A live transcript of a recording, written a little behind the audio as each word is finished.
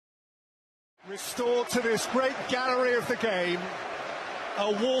Restored to this great gallery of the game,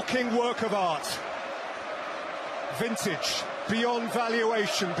 a walking work of art. Vintage, beyond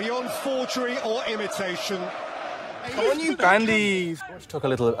valuation, beyond forgery or imitation. Come on, you bandies! I want to talk a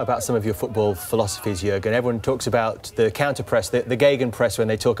little about some of your football philosophies, Jurgen. Everyone talks about the counter-press, the Gegenpress, when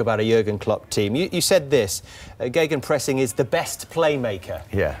they talk about a Jurgen Klopp team. You said this, Gegenpressing is the best playmaker.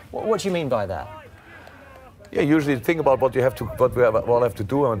 Yeah. What do you mean by that? Yeah, usually think about what we have to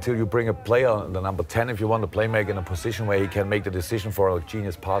do until you bring a player, the number 10, if you want to play make in a position where he can make the decision for a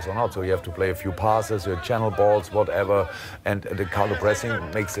genius pass or not. So you have to play a few passes, your channel balls, whatever, and the counter pressing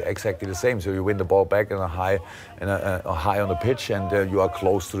makes it exactly the same. So you win the ball back in a high on the pitch, and you are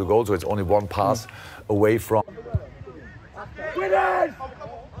close to the goal. So it's only one pass away from. Winners!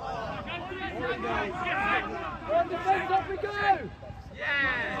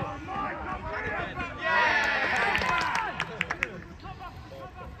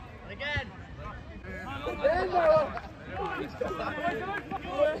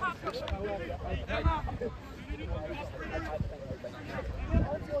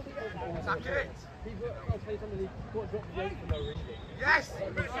 Yes!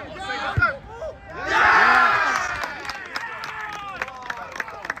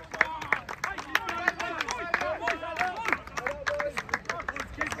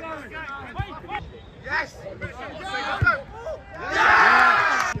 Yes!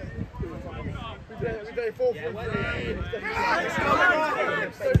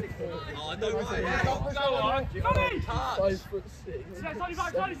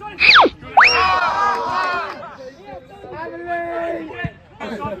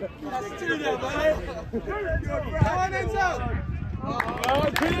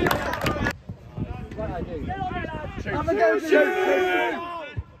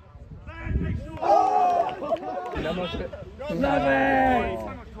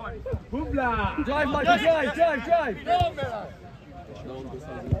 Drive, Michael, drive!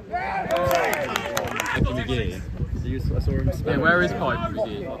 McGee. I saw him. Yeah, where is Pipe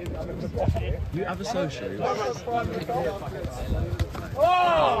McGee? You have a social. What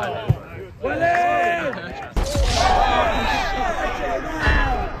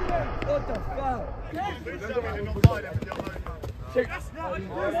the fuck?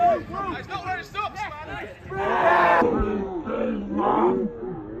 That's not where it stops, man!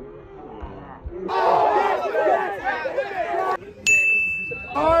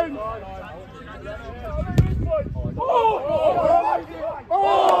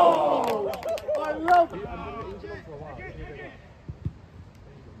 I love it!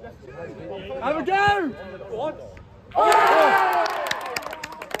 Have a go! What?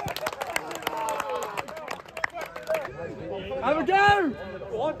 Have a go!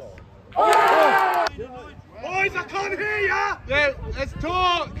 What? Boys, I can't hear ya! Yeah, let's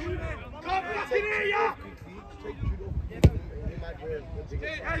talk! Can't fucking hear ya!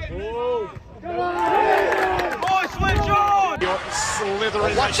 Come on! Boys, switch on! You're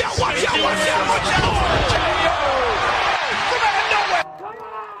slithering. Watch out! Watch out! Watch out! Watch out! Come out of nowhere!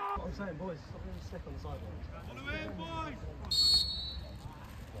 I'm saying, boys, stop being slick on the sidelines. Follow in, boys!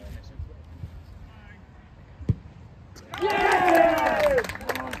 Yeah!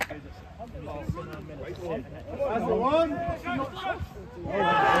 That's the one.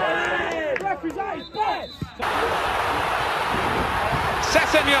 Referee's at his best.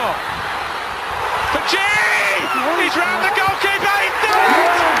 Sessignon for G! He's round the goalkeeper. He's done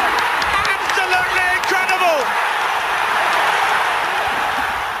it! Absolutely incredible.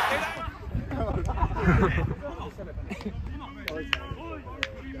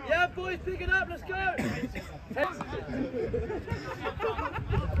 Yeah, boys, pick it up. Let's go.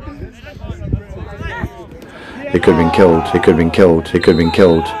 He could have been killed, he could have been killed, he could have been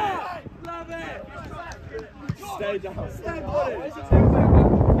killed. Love it! Stay down. Stay down.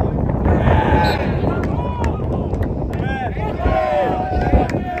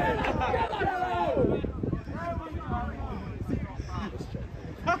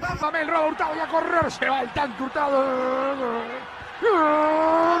 El robo Hurtado y a correr, se va el tanque Hurtado.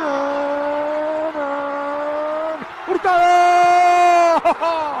 ¡Hurtado!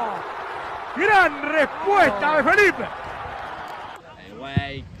 Gran respuesta de Felipe.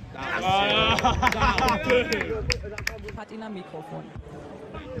 Hat ihn am Mikrofon.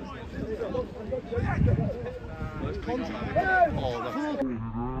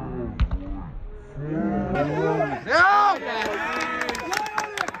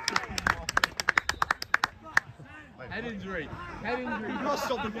 Head injury. Head injury. You must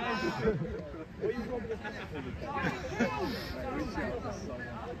stop the game.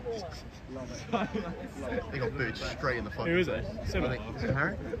 He got booted straight in the front. Who is it? Is it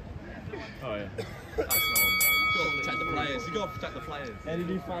Harry? Oh yeah. That's not on though. You've got to protect the players. You've got to protect the players. Any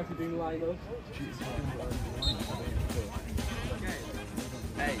new fans are doing line-ups?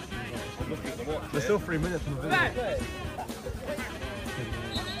 Hey, I'm looking at the watch. There's still 3 minutes in the video.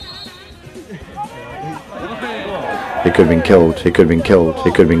 He could have been killed. He could have been killed.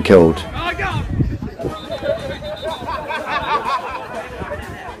 He could have been killed.